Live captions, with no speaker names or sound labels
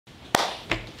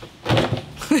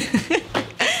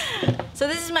So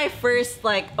this is my first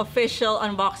like official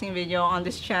unboxing video on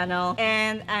this channel,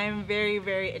 and I'm very,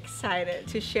 very excited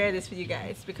to share this with you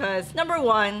guys because number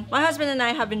one, my husband and I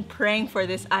have been praying for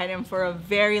this item for a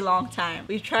very long time.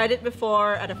 We've tried it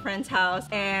before at a friend's house,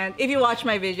 and if you watch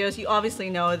my videos, you obviously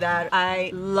know that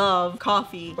I love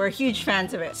coffee. We're huge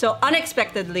fans of it. So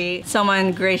unexpectedly,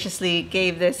 someone graciously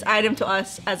gave this item to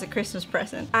us as a Christmas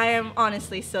present. I am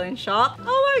honestly still in shock.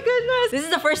 Oh my goodness! This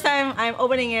is the first time I'm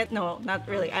opening it. No, not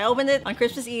really. I opened it on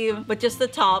Christmas Eve, but just the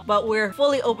top, but we're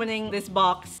fully opening this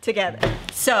box together.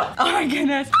 So, oh my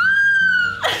goodness.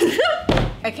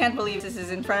 I can't believe this is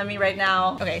in front of me right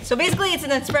now. Okay, so basically it's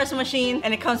an espresso machine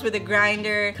and it comes with a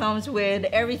grinder, comes with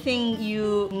everything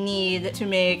you need to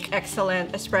make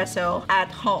excellent espresso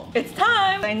at home. It's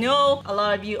time! I know a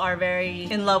lot of you are very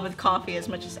in love with coffee as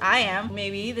much as I am.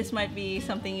 Maybe this might be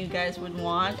something you guys would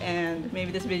want, and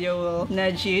maybe this video will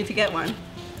nudge you to get one.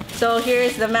 So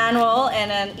here's the manual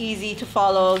and an easy to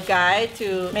follow guide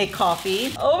to make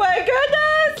coffee. Oh my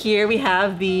goodness! Here we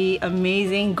have the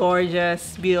amazing,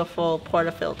 gorgeous, beautiful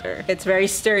portafilter. It's very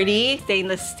sturdy,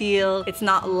 stainless steel. It's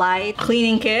not light.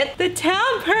 Cleaning kit. The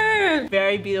tamper!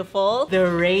 Very beautiful. The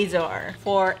razor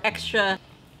for extra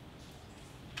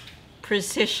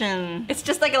precision. It's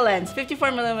just like a lens.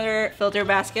 54mm filter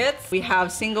baskets. We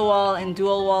have single wall and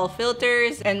dual wall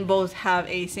filters, and both have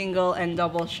a single and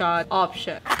double shot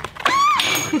option.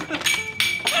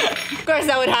 Of course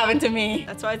that would happen to me.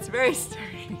 That's why it's very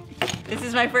sturdy. This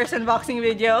is my first unboxing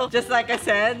video, just like I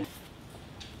said.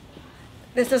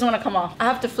 This doesn't want to come off. I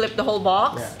have to flip the whole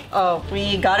box. Yeah. Oh,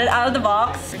 we got it out of the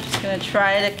box. We're just gonna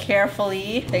try to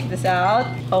carefully take this out.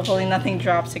 Hopefully nothing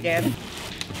drops again.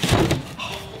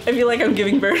 I feel like I'm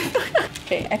giving birth.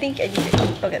 Okay, I think I need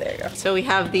it. Okay, there you go. So we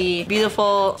have the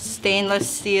beautiful stainless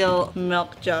steel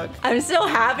milk jug. I'm so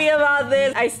happy about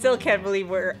this. I still can't believe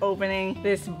we're opening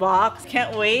this box.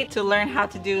 Can't wait to learn how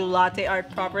to do latte art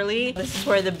properly. This is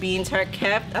where the beans are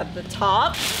kept at the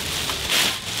top.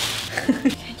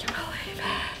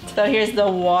 So here's the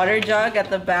water jug at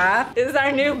the back. This is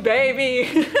our new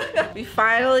baby. We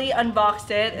finally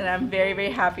unboxed it and I'm very, very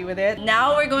happy with it.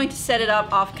 Now we're going to set it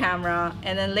up off camera,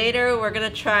 and then later we're gonna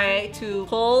try to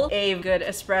pull a good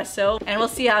espresso and we'll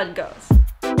see how it goes.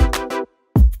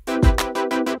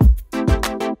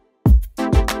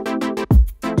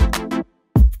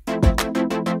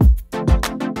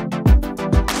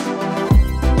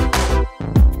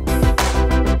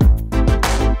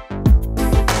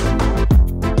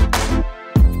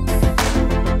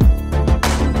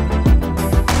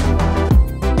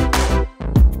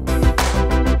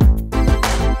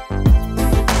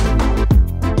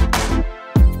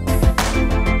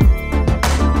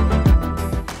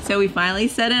 So we finally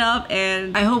set it up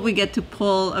and I hope we get to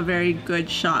pull a very good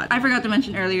shot. I forgot to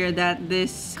mention earlier that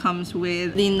this comes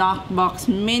with the Knockbox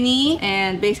Mini,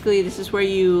 and basically this is where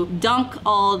you dunk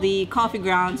all the coffee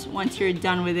grounds once you're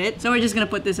done with it. So we're just gonna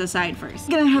put this aside first.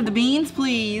 Gonna have the beans,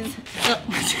 please.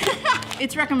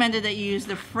 It's recommended that you use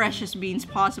the freshest beans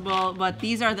possible, but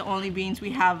these are the only beans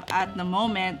we have at the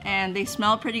moment and they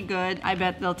smell pretty good. I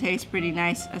bet they'll taste pretty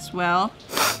nice as well.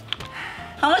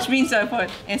 How much beans do I put?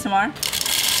 ASMR?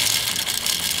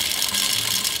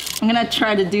 I'm gonna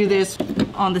try to do this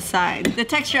on the side. The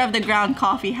texture of the ground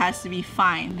coffee has to be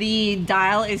fine. The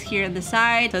dial is here on the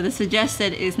side, so the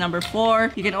suggested is number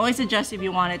 4. You can always adjust if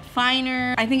you want it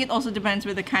finer. I think it also depends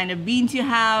with the kind of beans you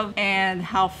have and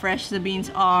how fresh the beans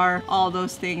are, all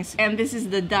those things. And this is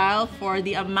the dial for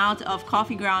the amount of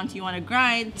coffee grounds you want to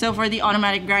grind. So for the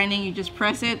automatic grinding, you just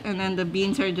press it and then the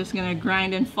beans are just gonna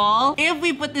grind and fall. If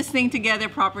we put this thing together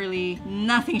properly,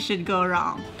 nothing should go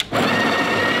wrong.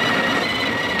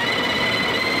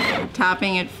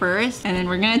 Tapping it first and then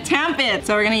we're gonna tamp it.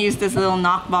 So we're gonna use this little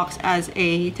knockbox as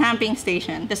a tamping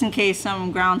station just in case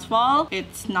some grounds fall,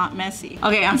 it's not messy.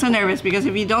 Okay, I'm so nervous because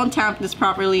if you don't tamp this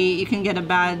properly, you can get a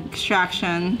bad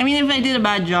extraction. I mean, if I did a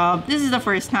bad job, this is the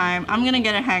first time. I'm gonna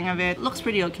get a hang of it. Looks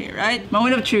pretty okay, right?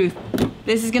 Moment of truth.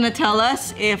 This is gonna tell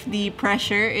us if the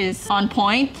pressure is on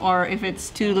point or if it's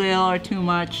too little or too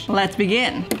much. Let's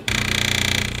begin.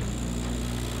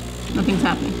 Nothing's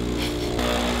happening.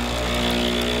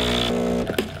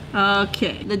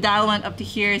 Okay, the dial went up to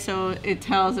here, so it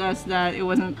tells us that it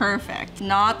wasn't perfect.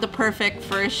 Not the perfect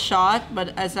first shot,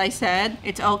 but as I said,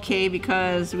 it's okay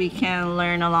because we can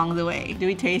learn along the way. Do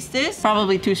we taste this?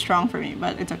 Probably too strong for me,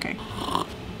 but it's okay.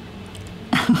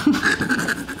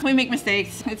 We make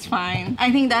mistakes, it's fine.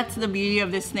 I think that's the beauty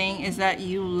of this thing, is that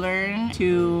you learn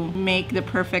to make the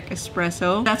perfect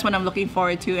espresso. That's what I'm looking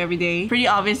forward to every day. Pretty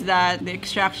obvious that the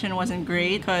extraction wasn't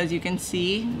great because you can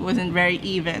see it wasn't very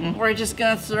even. We're just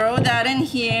gonna throw that in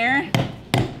here.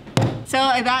 So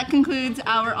that concludes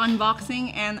our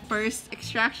unboxing and first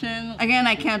extraction. Again,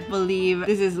 I can't believe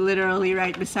this is literally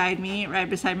right beside me, right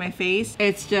beside my face.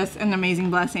 It's just an amazing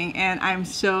blessing, and I'm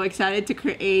so excited to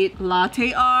create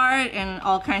latte art and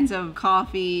all kinds of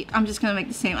coffee. I'm just gonna make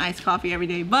the same iced coffee every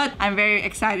day, but I'm very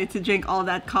excited to drink all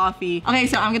that coffee. Okay,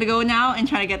 so I'm gonna go now and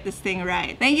try to get this thing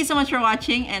right. Thank you so much for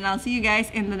watching, and I'll see you guys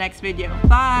in the next video.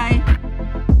 Bye!